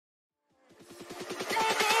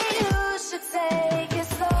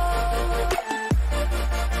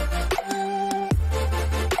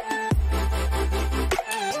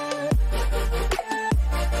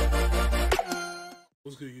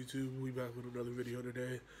good, YouTube? We back with another video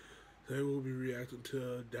today. Today we'll be reacting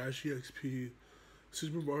to Dash EXP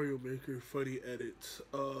Super Mario Maker funny edits.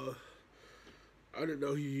 I didn't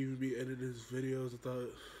know he'd even be editing his videos.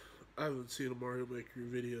 I haven't seen a Mario Maker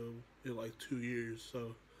video in like 2 years,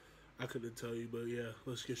 so I couldn't tell you. But yeah,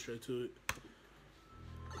 let's get straight to it.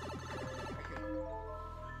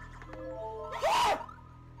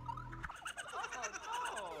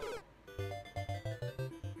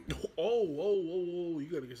 Oh, you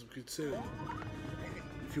gotta get some consent.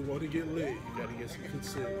 If you want to get lit, you gotta get some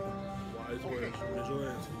consent. Wise words from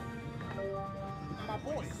Vigilante. My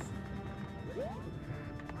voice. Yeah,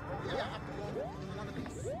 I have to go in one of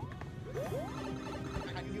these.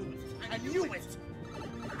 I knew it!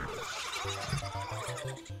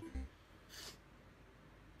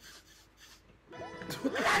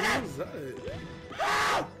 What the hell is that?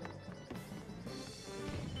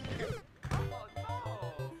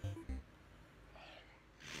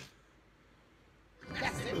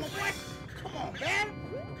 Come on, man!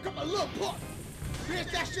 Come on, look, look!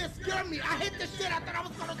 Bitch, that shit scared me! I hit the shit, I thought I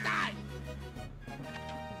was gonna die!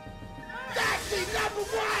 That's the number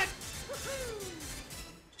one!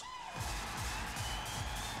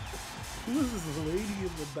 Who is this lady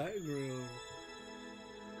in the background?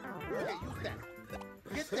 Okay, use that.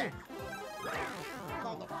 Get that!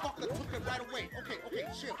 Motherfucker took it right away. Okay,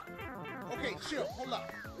 chill. Okay, chill, hold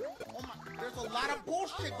up. Oh my, there's a lot of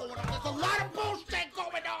bullshit going on. Hold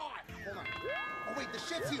on. Oh wait, the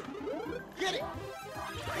shit's here. Get it.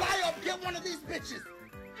 Fly up, get one of these bitches.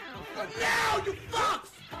 Now, you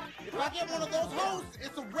fucks! If I get one of those hoes,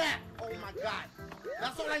 it's a wrap. Oh my god.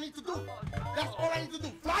 That's all I need to do.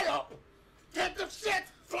 Fly up. Get the shit.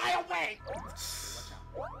 Fly away.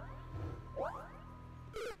 Watch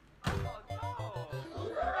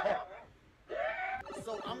out.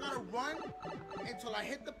 So I'm gonna run until I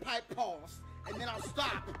hit the pipe pause, and then I'll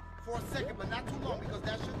stop for a second, but not too long because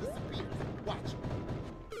that shit disappears. Watch.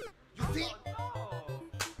 You see?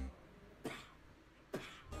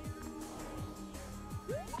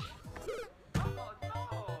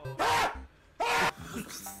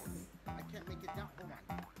 I can't make it down. Hold on.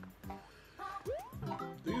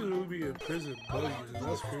 These will be in prison bugging.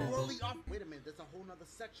 That's crazy. Wait a minute, there's a whole nother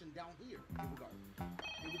section down here. Here we go.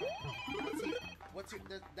 What's here?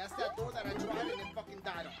 That's that door that I tried and it fucking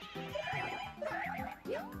died on.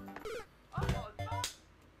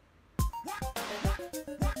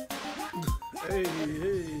 Hey.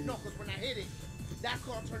 No, because when I hit it, that's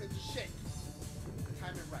gonna turn into shit.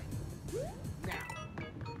 Time it right. Now.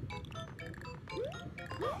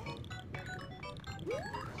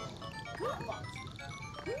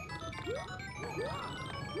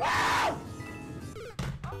 Wow!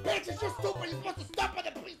 Bitch, you're stupid! You're supposed to stop on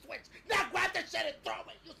the P-switch! Now grab that shit and throw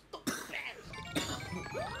it, you stupid bitch!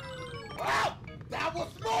 Wow! That was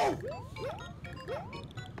smooth!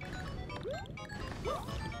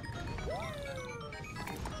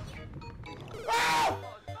 Wow!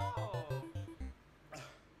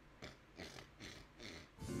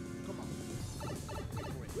 Come on.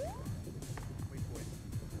 Wait for it.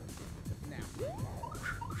 Now.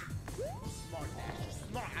 Smart Dash. You're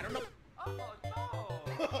smart. I don't know.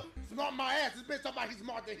 Smart my ass. This bitch talking about he's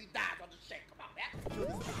smart that he dies on the shit. Come on, man. Kill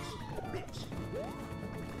this bitch.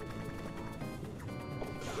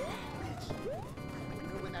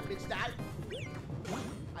 Remember when that bitch died?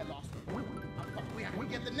 I lost her. We have to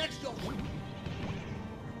get the next Yoshi.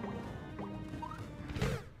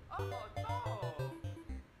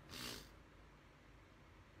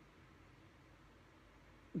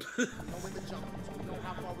 Know when to jump, so we know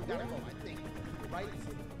how far we gotta go, I think. Right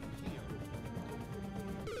here.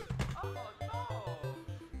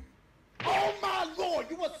 Oh my lord,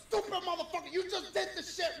 you a stupid motherfucker! You just did the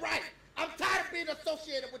shit right! I'm tired of being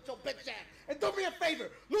associated with your bitch ass. And do me a favor,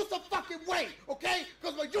 lose some fucking weight, okay?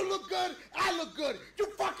 Because when you look good, I look good. You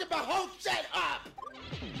fucking my whole shit up!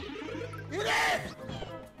 It is!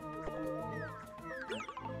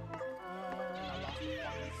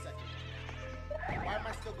 Why am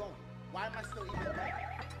I still going? Why am I still even going?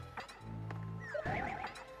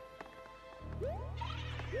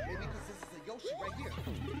 Maybe because this is a Yoshi right here.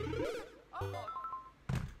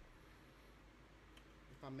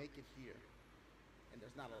 If I make it here, and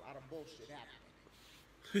there's not a lot of bullshit happening.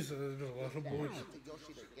 He said there's a lot of bullshit. To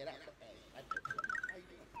Yoshi to get out. Hey, how you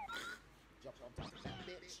doing? Jump on top of that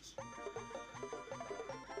bitch.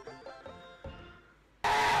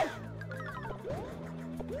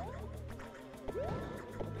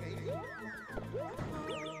 Okay.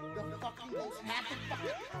 The fucking goes half the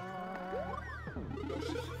fucking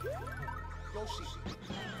Yoshi.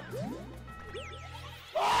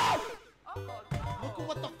 Oh! Look at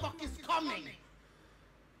what the fuck is coming!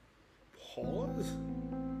 Pause?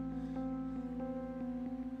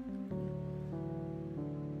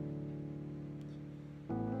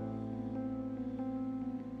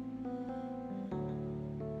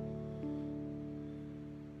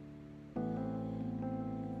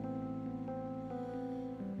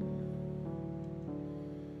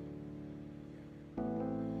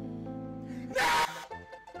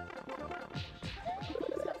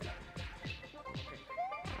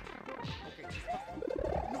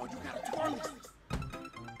 No, you gotta twirl this.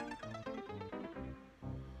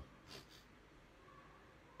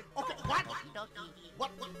 Okay, what?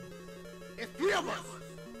 What? It's three of us.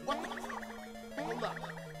 What the? Hold up.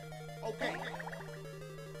 Okay. Am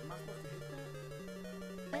I supposed to hit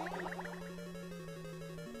that?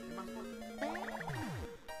 Am I supposed to?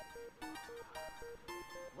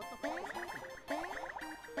 What the fuck is happening?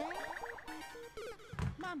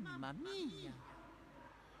 Mamma mia.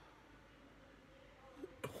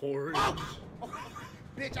 Horrid. Oh! Oh!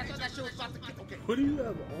 Bitch, I thought that shit was about to kill. Okay. What do you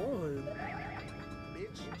have on?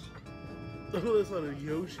 Bitch. Oh, that's not a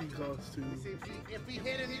Yoshi costume. See, if he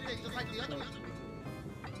hit anything just like the other one.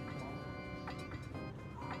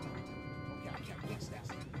 Okay, I can't fix that.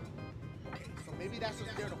 Okay, so maybe that's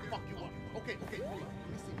just there to fuck you up. Okay, hold on. Let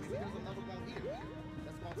me see. Maybe there's another one here.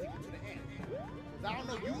 That's gonna take you to the end. Cause I don't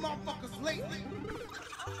know, you motherfuckers lately.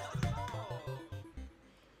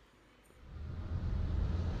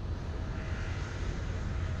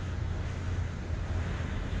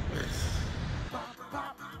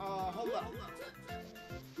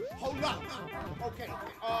 Hold up. Okay,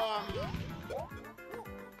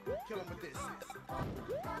 kill him with this.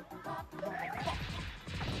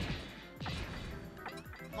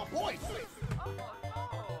 My boys.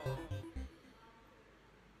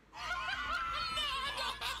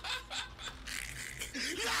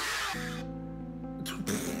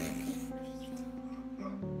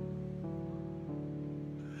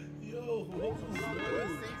 Yo, what was that?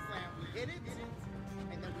 We hit it,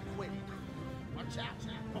 and then we quit. Watch out.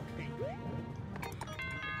 Okay.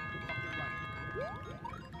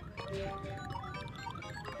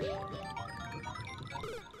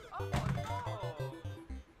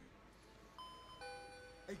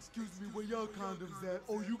 Excuse me, where y'all condoms at?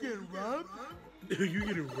 Oh, you getting robbed? You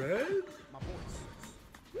getting red? My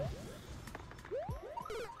boys.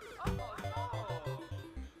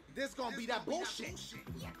 This gonna be that bullshit.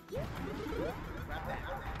 Grab that.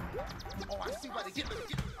 Oh, I see why they did it.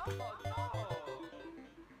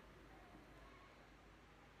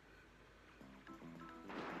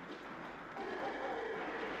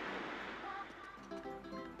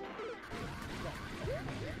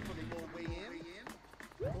 So they go way in.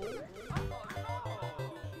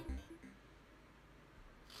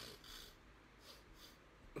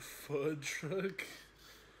 Fud truck?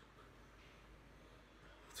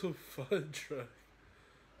 It's a fud truck.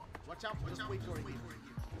 Watch out, just wait for it.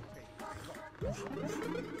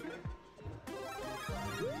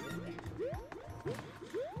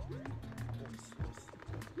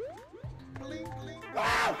 Bling, bling.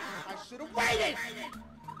 Wow! I should have waited!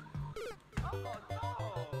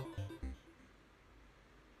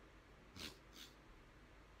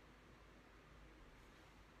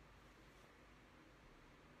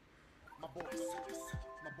 My boys.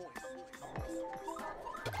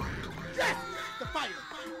 Yes! The fire!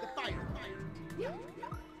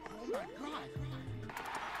 Oh my god!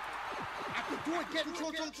 I could do it getting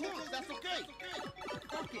chores on chores, that's okay.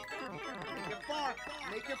 Fuck it.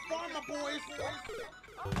 Make it far, my boys.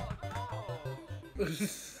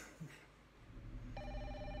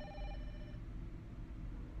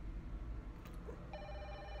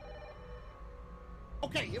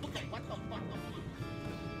 Okay, here we go. What the fuck?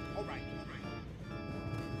 Alright.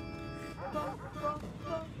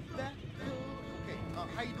 Okay,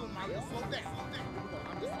 how you doing, Mario? Slow down.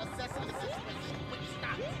 I'm just assessing the situation. Quick,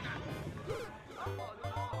 stop.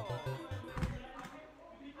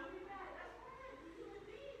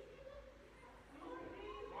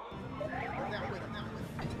 Down with him.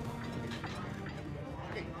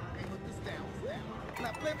 Okay, put this down.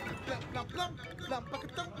 Plump, plump, plump, plump,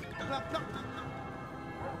 plump, plump, plump, plump.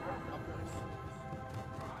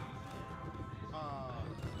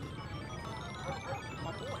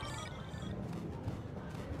 My boys.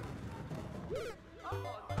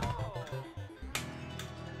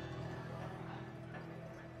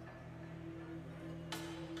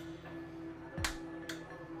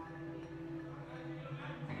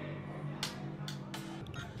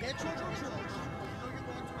 Get your chores. You know you're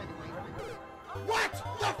going to anyway. What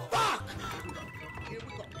the fuck? Here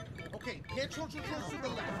we go. Okay, get your chores to the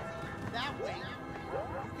left. That way,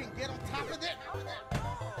 you can get on top of it.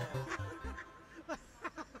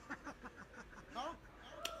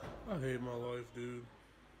 I hate my life, dude.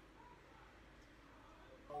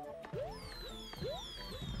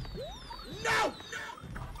 No!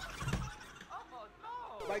 Oh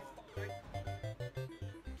no! Like,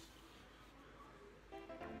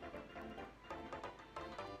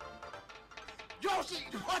 Yoshi,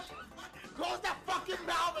 what? Close that fucking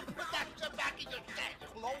mouth and put that shit back in your shit.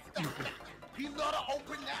 Close that shit. You gotta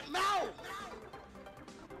open that mouth.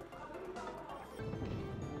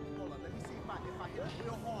 Hold on, let me see if I hit it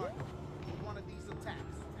real hard with one of these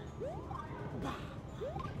attacks. Bah,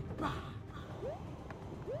 bah.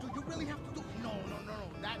 Do you really have to do? No.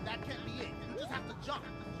 That can't be it. You just have to jump.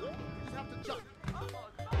 You just have to jump.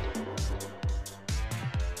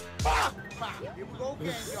 Bah, bah. Here we go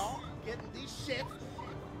again, y'all. Getting these shits.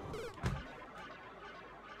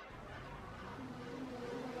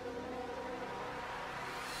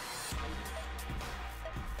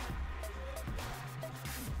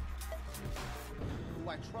 Do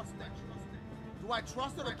I trust that? Do I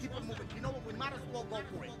trust it or keep it moving? You know what? We might as well go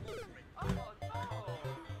for it. Oh no!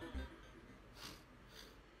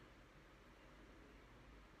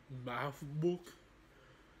 Math book.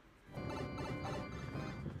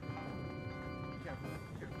 Careful.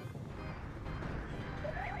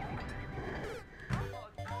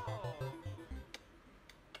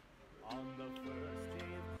 On the first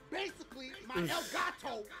day. Basically, my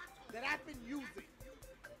Elgato that I've been using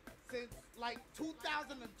since like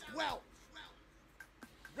 2012.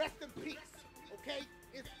 Rest in peace, okay?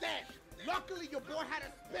 It's dead. Luckily, your boy had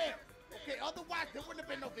a spare, okay? Otherwise, there wouldn't have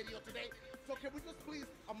been no video today. So can we just please,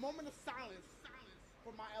 a moment of silence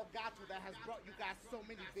for my Elgato that has brought you guys so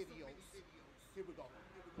many videos. Here we go.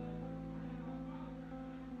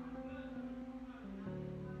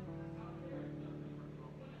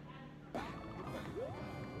 Come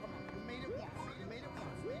on, you made it once. You made it once.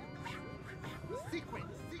 The secret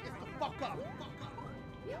is to fuck up.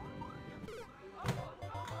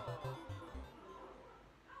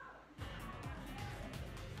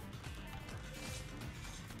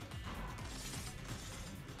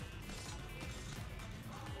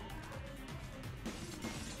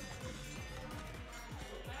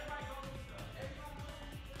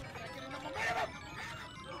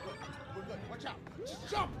 We're good. Watch out. Just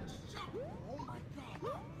jump. Oh my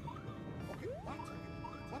god. Okay, what?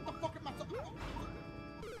 What the fuck am I so...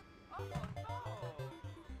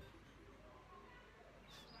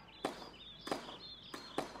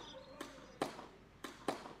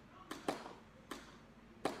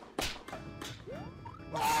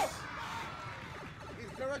 Oh!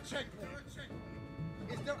 Is there a checkpoint?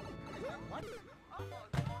 Is there what?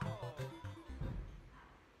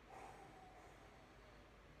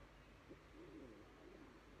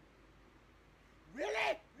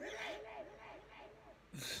 Really?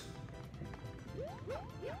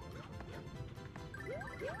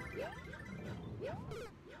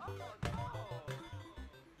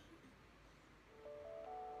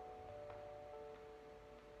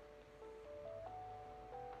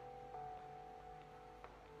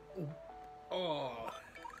 Oh.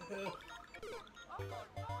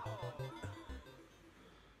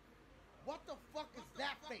 What the fuck is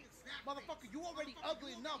that face? Motherfucker, you already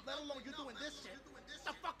ugly enough, let alone you doing this shit. What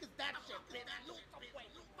the fuck is that shit, bitch? You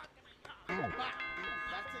fucking... Bah.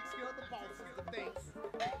 That takes care of the bosses, the things.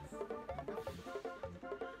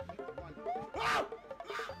 Oh!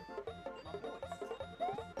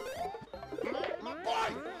 My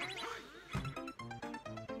boys!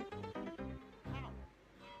 How?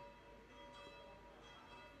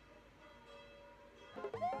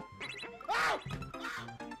 Oh!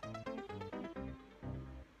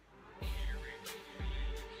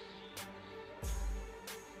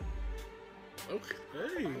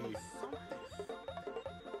 Okay.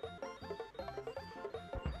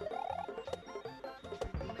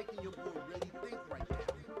 You're making your boy really think right now.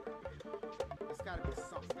 There's gotta be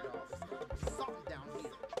something, y'all. Something down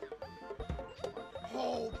here.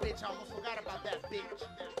 Oh, bitch, I almost forgot about that bitch.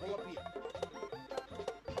 Go up here.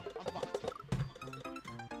 I'm fucked.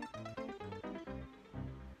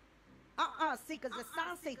 See, cause the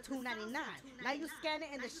sign say $2.99. Now you scan it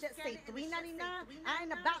and the shit say $3.99. I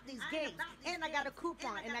ain't about these games. And I got a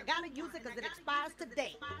coupon and I gotta use it cause it expires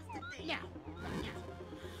today. Now.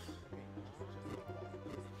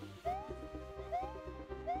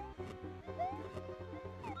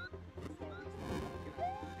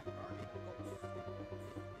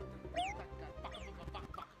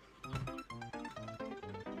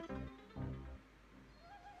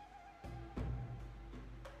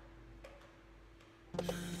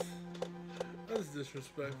 That's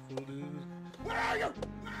disrespectful, dude. Where are you?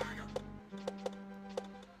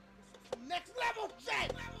 Next level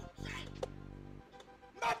shit!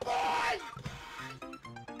 My boy!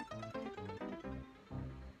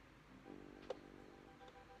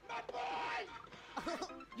 My boy!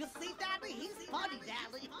 You see, Daddy? He's funny,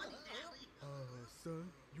 Daddy. Son,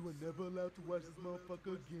 you are never allowed to watch this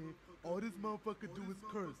motherfucker again. All this motherfucker do is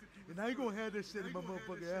curse. And I ain't gonna have that shit in my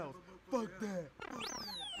motherfucking house. Fuck that. Okay,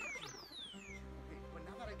 but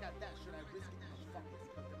now that I got that, should I risk it,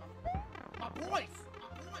 motherfuckers? My boys!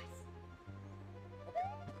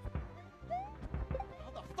 Okay.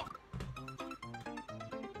 How the fuck?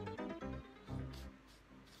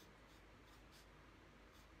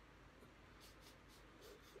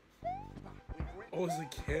 Wait for it. Oh, it's a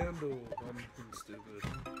candle. I'm being stupid.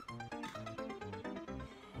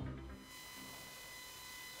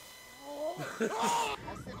 That's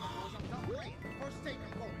it, my boys. I'm done playing. First take,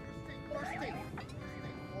 I'm going. First take.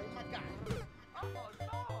 Oh my god. Oh no!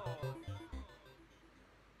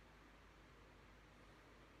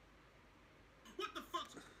 What the fuck?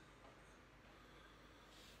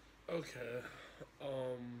 Okay.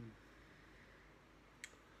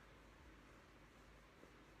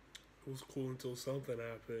 It was cool until something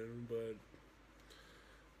happened, but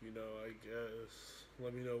you know, I guess.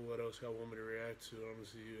 Let me know what else y'all want me to react to. I'm gonna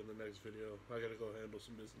see you in the next video. I gotta go handle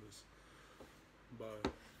some business. Bye.